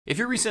If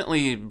you're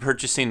recently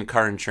purchasing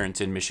car insurance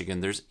in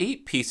Michigan, there's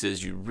 8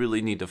 pieces you really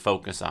need to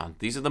focus on.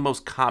 These are the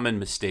most common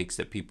mistakes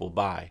that people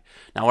buy.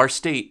 Now, our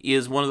state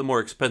is one of the more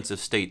expensive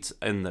states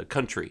in the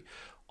country.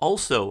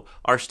 Also,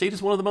 our state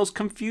is one of the most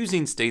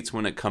confusing states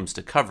when it comes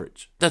to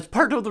coverage. That's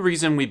part of the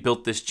reason we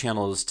built this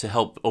channel, is to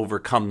help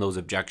overcome those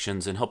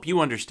objections and help you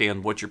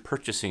understand what you're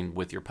purchasing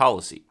with your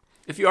policy.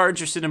 If you are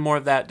interested in more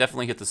of that,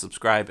 definitely hit the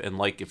subscribe and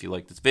like if you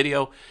like this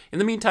video. In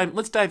the meantime,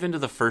 let's dive into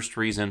the first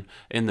reason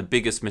and the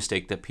biggest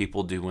mistake that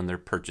people do when they're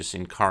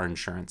purchasing car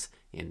insurance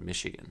in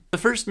Michigan. The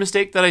first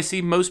mistake that I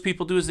see most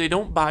people do is they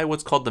don't buy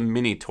what's called the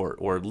mini tort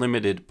or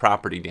limited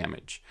property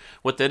damage.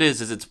 What that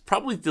is it's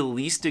probably the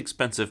least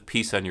expensive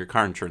piece on your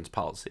car insurance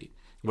policy.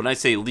 When I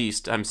say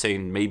least, I'm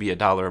saying maybe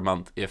 $1 a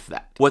month, if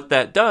that. What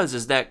that does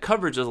is that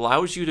coverage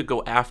allows you to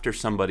go after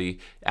somebody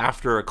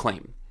after a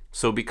claim.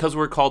 So because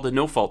we're called a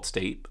no-fault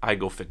state, I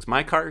go fix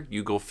my car,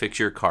 you go fix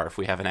your car if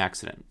we have an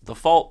accident. The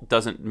fault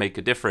doesn't make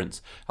a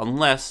difference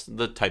unless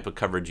the type of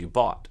coverage you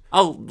bought.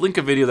 I'll link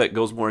a video that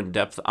goes more in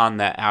depth on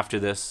that after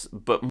this,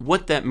 but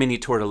what that mini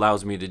tort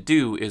allows me to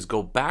do is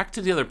go back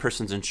to the other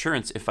person's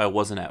insurance if I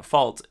wasn't at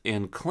fault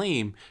and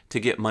claim to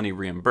get money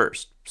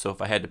reimbursed. So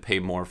if I had to pay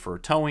more for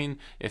towing,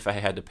 if I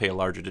had to pay a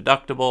larger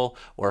deductible,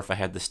 or if I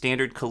had the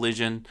standard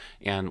collision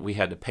and we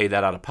had to pay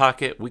that out of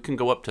pocket, we can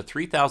go up to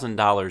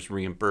 $3,000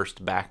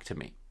 reimbursed back to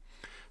me.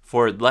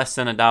 For less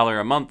than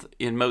 $1 a month,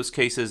 in most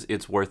cases,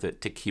 it's worth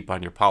it to keep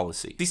on your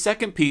policy. The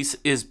second piece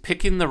is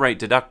picking the right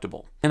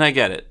deductible. And I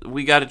get it.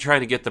 We got to try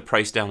to get the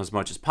price down as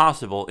much as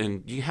possible,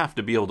 and you have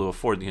to be able to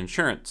afford the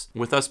insurance.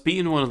 With us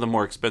being one of the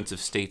more expensive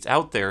states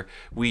out there,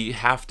 we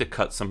have to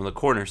cut some of the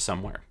corners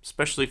somewhere,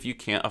 especially if you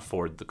can't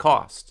afford the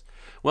cost.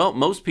 Well,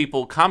 most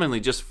people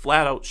commonly just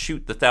flat out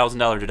shoot the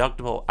 $1,000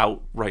 deductible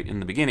out right in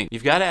the beginning.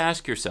 You've got to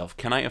ask yourself,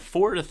 can I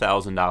afford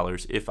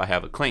 $1,000 if I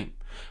have a claim?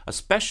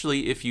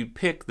 Especially if you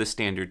pick the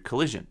standard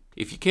collision.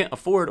 If you can't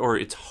afford, or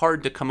it's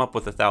hard to come up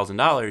with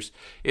 $1,000,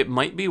 it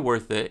might be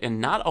worth it, and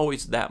not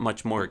always that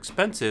much more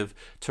expensive,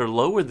 to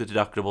lower the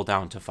deductible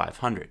down to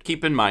 $500.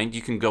 Keep in mind,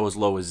 you can go as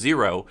low as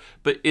 $0,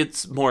 but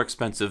it's more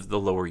expensive the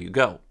lower you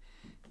go.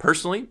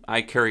 Personally,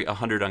 I carry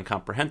 $100 on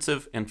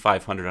comprehensive and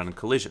 $500 on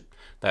collision.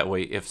 That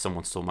way, if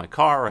someone stole my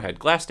car or had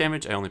glass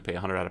damage, I only pay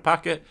 $100 out of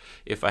pocket.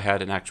 If I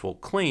had an actual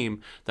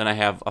claim, then I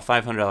have a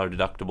 $500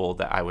 deductible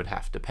that I would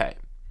have to pay.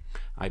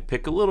 I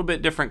pick a little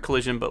bit different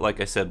collision, but like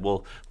I said,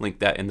 we'll link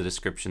that in the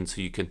description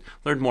so you can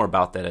learn more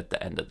about that at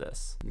the end of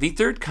this. The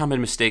third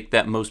common mistake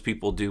that most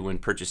people do when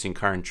purchasing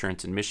car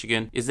insurance in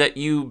Michigan is that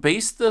you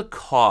base the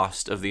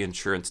cost of the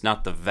insurance,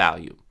 not the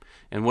value.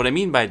 And what I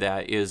mean by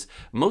that is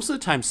most of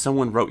the time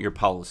someone wrote your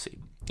policy.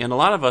 And a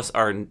lot of us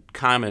are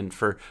common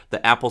for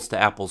the apples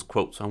to apples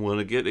quote. So I'm going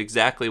to get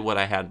exactly what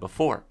I had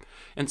before.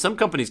 And some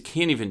companies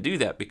can't even do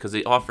that because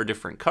they offer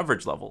different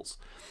coverage levels.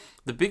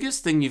 The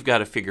biggest thing you've got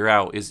to figure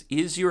out is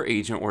your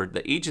agent, or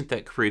the agent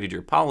that created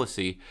your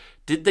policy,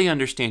 did they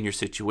understand your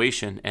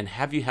situation, and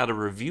have you had a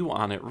review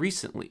on it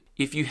recently?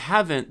 If you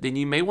haven't, then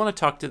you may want to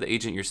talk to the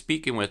agent you're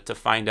speaking with to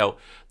find out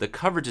the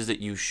coverages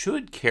that you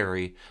should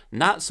carry,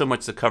 not so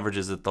much the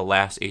coverages that the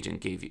last agent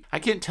gave you. I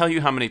can't tell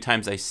you how many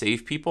times I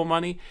save people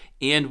money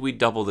and we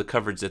double the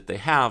coverage that they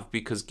have,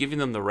 because giving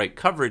them the right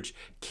coverage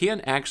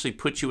can actually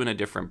put you in a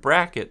different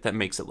bracket that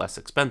makes it less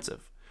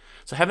expensive.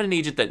 So having an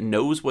agent that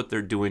knows what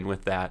they're doing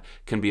with that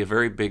can be a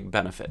very big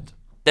benefit.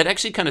 That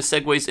actually kind of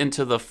segues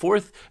into the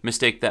fourth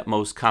mistake that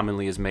most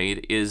commonly is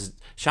made, is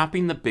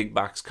shopping the big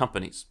box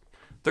companies.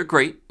 They're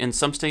great. In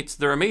some states,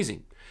 they're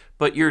amazing.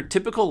 But your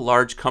typical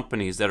large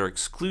companies that are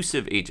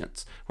exclusive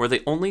agents, where they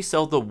only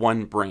sell the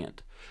one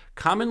brand,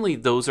 commonly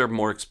those are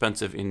more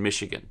expensive in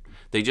Michigan.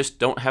 They just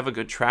don't have a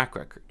good track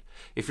record.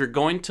 If you're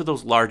going to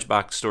those large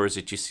box stores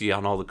that you see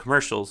on all the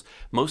commercials,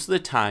 most of the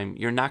time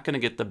you're not going to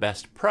get the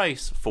best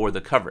price for the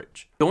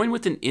coverage. Going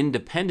with an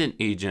independent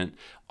agent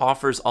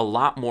offers a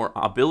lot more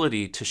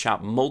ability to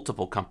shop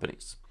multiple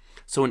companies.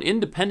 So an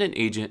independent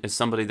agent is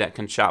somebody that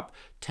can shop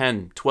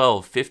 10,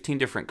 12, 15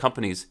 different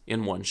companies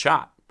in one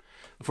shot.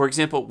 For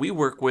example, we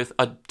work with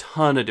a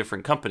ton of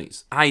different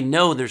companies. I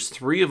know there's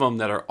 3 of them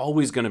that are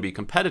always going to be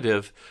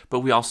competitive,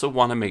 but we also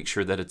want to make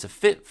sure that it's a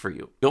fit for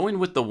you. Going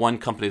with the one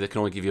company that can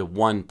only give you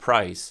one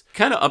price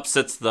kind of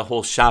upsets the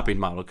whole shopping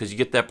model, because you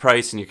get that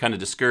price and you're kind of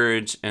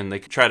discouraged, and they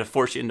try to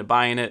force you into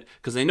buying it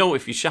because they know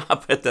if you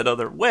shop it that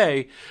other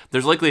way,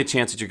 there's likely a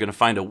chance that you're going to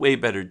find a way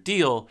better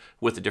deal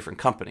with a different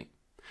company.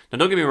 Now,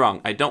 don't get me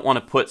wrong, I don't want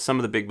to put some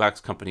of the big box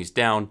companies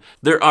down.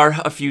 There are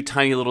a few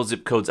tiny little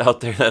zip codes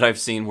out there that I've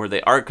seen where they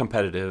are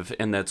competitive,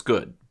 and that's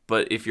good.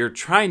 But if you're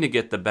trying to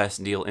get the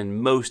best deal,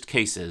 in most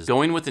cases,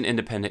 going with an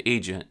independent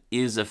agent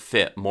is a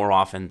fit more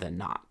often than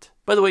not.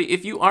 By the way,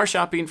 if you are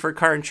shopping for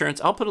car insurance,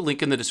 I'll put a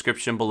link in the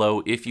description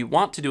below. If you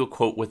want to do a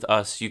quote with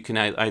us, you can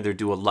either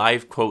do a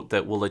live quote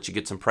that will let you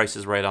get some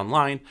prices right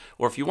online,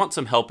 or if you want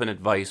some help and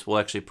advice, we'll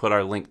actually put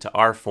our link to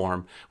our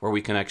form where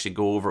we can actually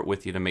go over it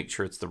with you to make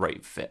sure it's the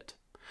right fit.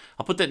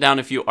 I'll put that down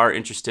if you are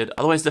interested.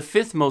 Otherwise, the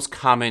fifth most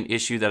common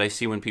issue that I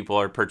see when people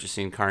are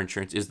purchasing car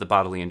insurance is the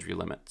bodily injury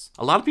limits.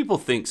 A lot of people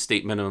think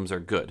state minimums are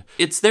good.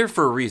 It's there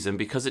for a reason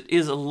because it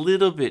is a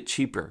little bit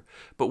cheaper.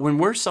 But when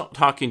we're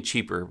talking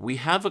cheaper, we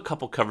have a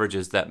couple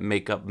coverages that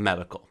make up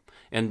medical.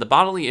 And the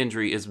bodily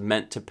injury is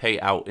meant to pay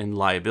out in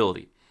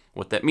liability.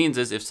 What that means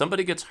is if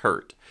somebody gets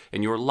hurt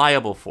and you're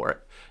liable for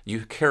it,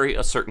 you carry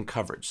a certain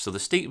coverage. So the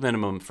state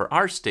minimum for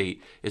our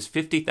state is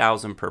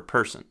 $50,000 per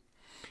person.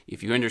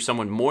 If you injure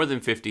someone more than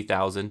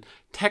 $50,000,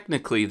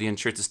 technically the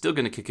insurance is still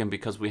going to kick in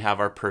because we have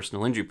our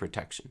personal injury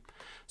protection.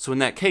 So in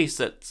that case,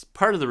 that's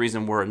part of the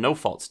reason we're a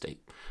no-fault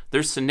state.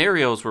 There's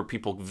scenarios where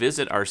people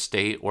visit our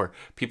state or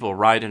people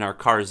ride in our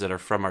cars that are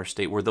from our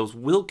state where those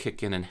will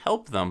kick in and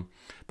help them,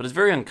 but it's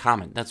very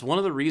uncommon. That's one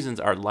of the reasons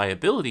our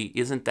liability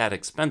isn't that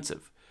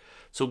expensive.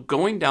 So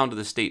going down to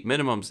the state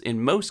minimums,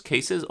 in most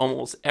cases,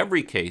 almost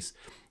every case,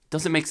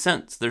 doesn't make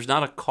sense. There's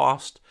not a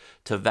cost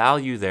to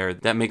value there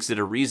that makes it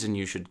a reason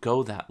you should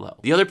go that low.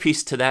 The other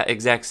piece to that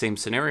exact same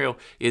scenario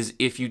is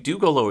if you do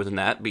go lower than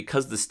that,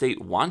 because the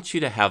state wants you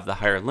to have the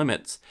higher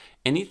limits,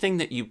 anything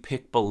that you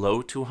pick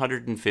below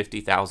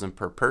 $250,000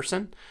 per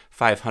person,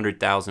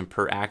 $500,000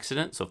 per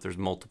accident, so if there's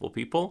multiple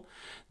people,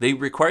 they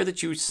require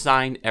that you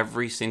sign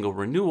every single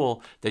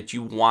renewal that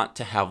you want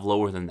to have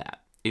lower than that.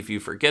 If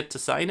you forget to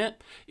sign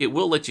it, it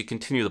will let you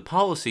continue the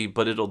policy,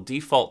 but it'll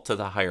default to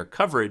the higher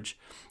coverage,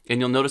 and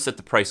you'll notice that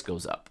the price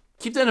goes up.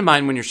 Keep that in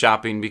mind when you're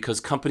shopping because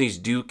companies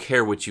do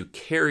care what you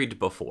carried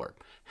before.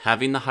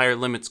 Having the higher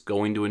limits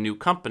going to a new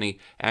company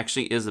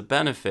actually is a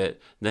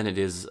benefit than it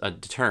is a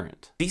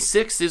deterrent.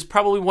 D6 is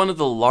probably one of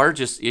the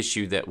largest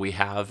issue that we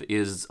have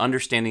is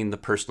understanding the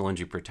personal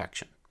injury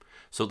protection.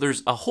 So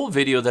there's a whole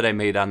video that I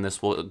made on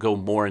this. We'll go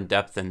more in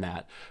depth than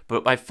that.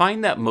 But I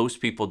find that most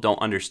people don't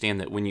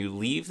understand that when you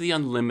leave the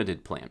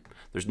unlimited plan,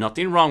 there's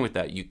nothing wrong with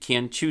that. You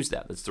can choose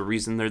that. That's the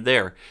reason they're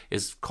there.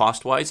 Is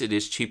cost-wise, it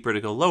is cheaper to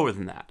go lower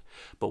than that.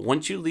 But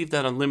once you leave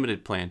that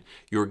unlimited plan,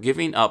 you're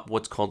giving up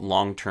what's called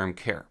long-term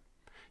care.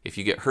 If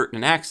you get hurt in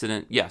an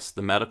accident, yes,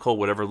 the medical,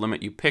 whatever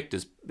limit you picked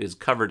is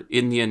covered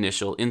in the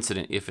initial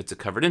incident if it's a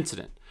covered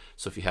incident.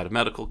 So if you had a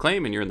medical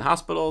claim and you're in the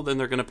hospital, then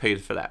they're going to pay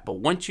for that. But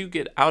once you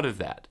get out of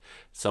that,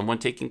 someone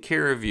taking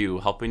care of you,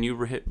 helping you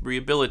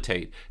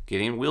rehabilitate,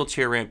 getting a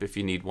wheelchair ramp if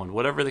you need one,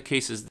 whatever the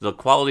case is, the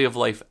quality of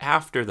life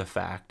after the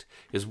fact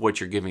is what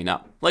you're giving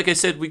up. Like I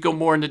said, we go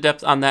more into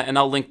depth on that, and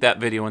I'll link that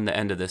video in the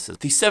end of this.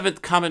 The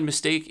seventh common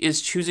mistake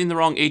is choosing the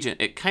wrong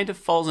agent. It kind of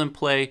falls in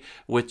play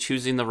with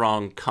choosing the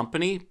wrong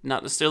company.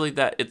 Not necessarily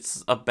that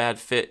it's a bad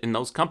fit in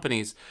those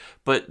companies,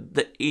 but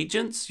the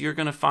agents, you're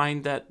going to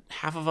find that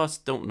half of us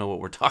don't know what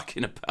we're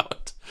talking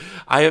about.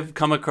 I have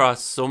come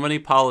across so many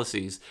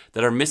policies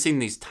that are missing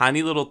these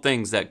tiny little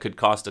things that could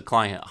cost a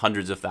client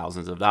hundreds of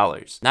thousands of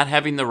dollars. Not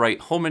having the right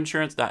home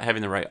insurance, not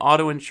having the right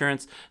auto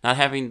insurance, not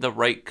having the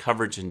right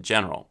coverage in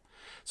general.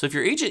 So if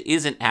your agent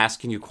isn't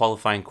asking you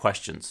qualifying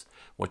questions,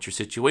 what's your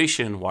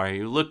situation? Why are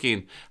you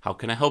looking? How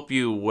can I help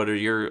you? What are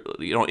your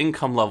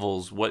income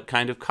levels? What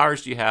kind of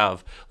cars do you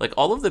have? Like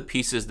all of the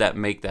pieces that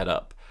make that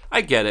up. I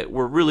get it.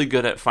 We're really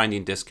good at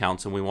finding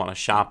discounts and we want to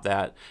shop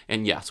that.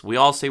 And yes, we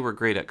all say we're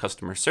great at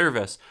customer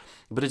service,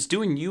 but it's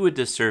doing you a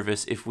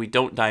disservice if we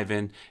don't dive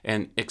in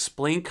and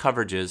explain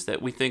coverages that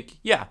we think,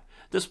 yeah,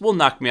 this will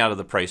knock me out of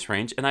the price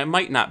range and I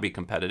might not be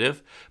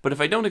competitive. But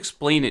if I don't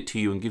explain it to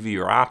you and give you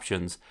your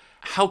options,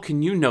 how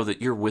can you know that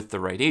you're with the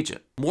right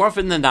agent? More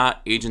often than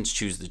not, agents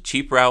choose the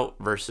cheap route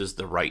versus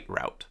the right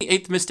route. The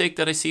eighth mistake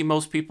that I see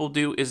most people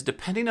do is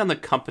depending on the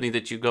company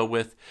that you go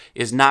with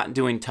is not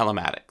doing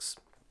telematics.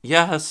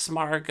 Yes,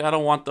 Mark, I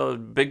don't want the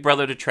big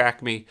brother to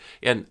track me.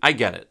 And I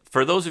get it.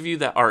 For those of you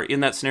that are in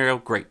that scenario,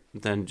 great.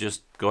 Then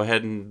just go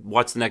ahead and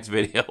watch the next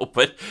video.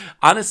 But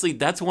honestly,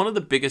 that's one of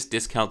the biggest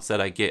discounts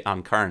that I get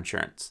on car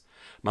insurance.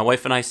 My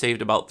wife and I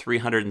saved about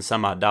 $300 and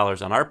some odd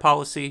on our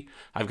policy.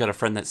 I've got a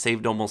friend that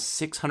saved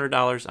almost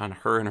 $600 on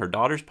her and her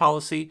daughter's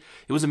policy.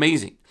 It was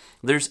amazing.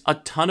 There's a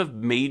ton of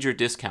major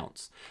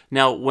discounts.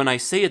 Now, when I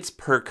say it's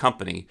per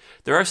company,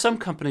 there are some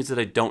companies that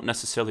I don't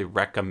necessarily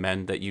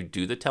recommend that you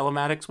do the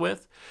telematics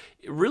with.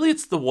 Really,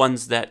 it's the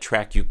ones that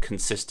track you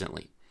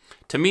consistently.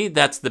 To me,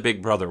 that's the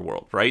big brother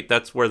world, right?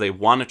 That's where they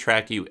want to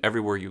track you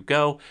everywhere you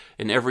go,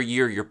 and every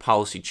year your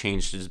policy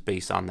changes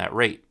based on that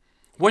rate.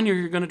 One year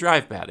you're going to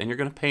drive bad and you're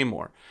going to pay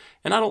more.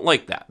 And I don't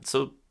like that.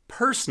 So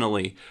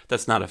personally,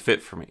 that's not a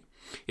fit for me.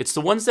 It's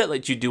the ones that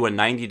let you do a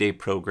 90-day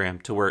program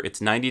to where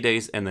it's 90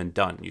 days and then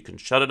done. You can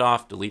shut it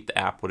off, delete the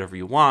app, whatever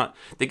you want.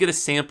 They get a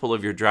sample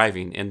of your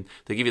driving and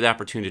they give you the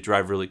opportunity to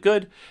drive really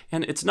good,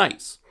 and it's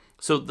nice.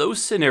 So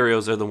those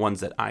scenarios are the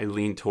ones that I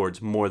lean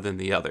towards more than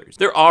the others.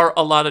 There are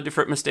a lot of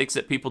different mistakes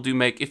that people do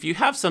make. If you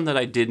have some that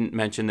I didn't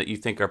mention that you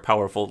think are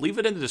powerful, leave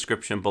it in the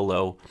description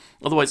below.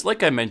 Otherwise,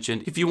 like I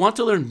mentioned, if you want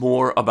to learn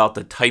more about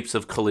the types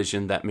of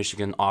collision that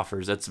Michigan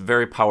offers, that's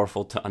very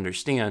powerful to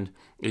understand.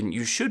 And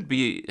you should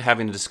be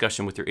having a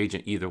discussion with your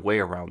agent either way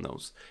around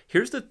those.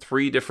 Here's the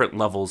 3 different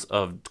levels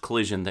of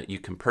collision that you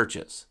can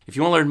purchase. If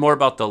you want to learn more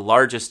about the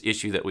largest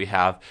issue that we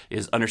have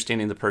is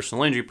understanding the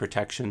personal injury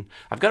protection,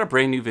 I've got a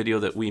brand new video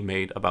that we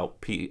made about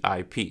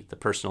PIP, the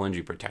personal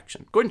injury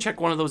protection. Go ahead and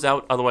check one of those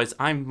out. Otherwise,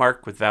 I'm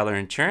Mark with Valor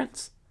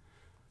Insurance.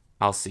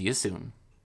 I'll see you soon.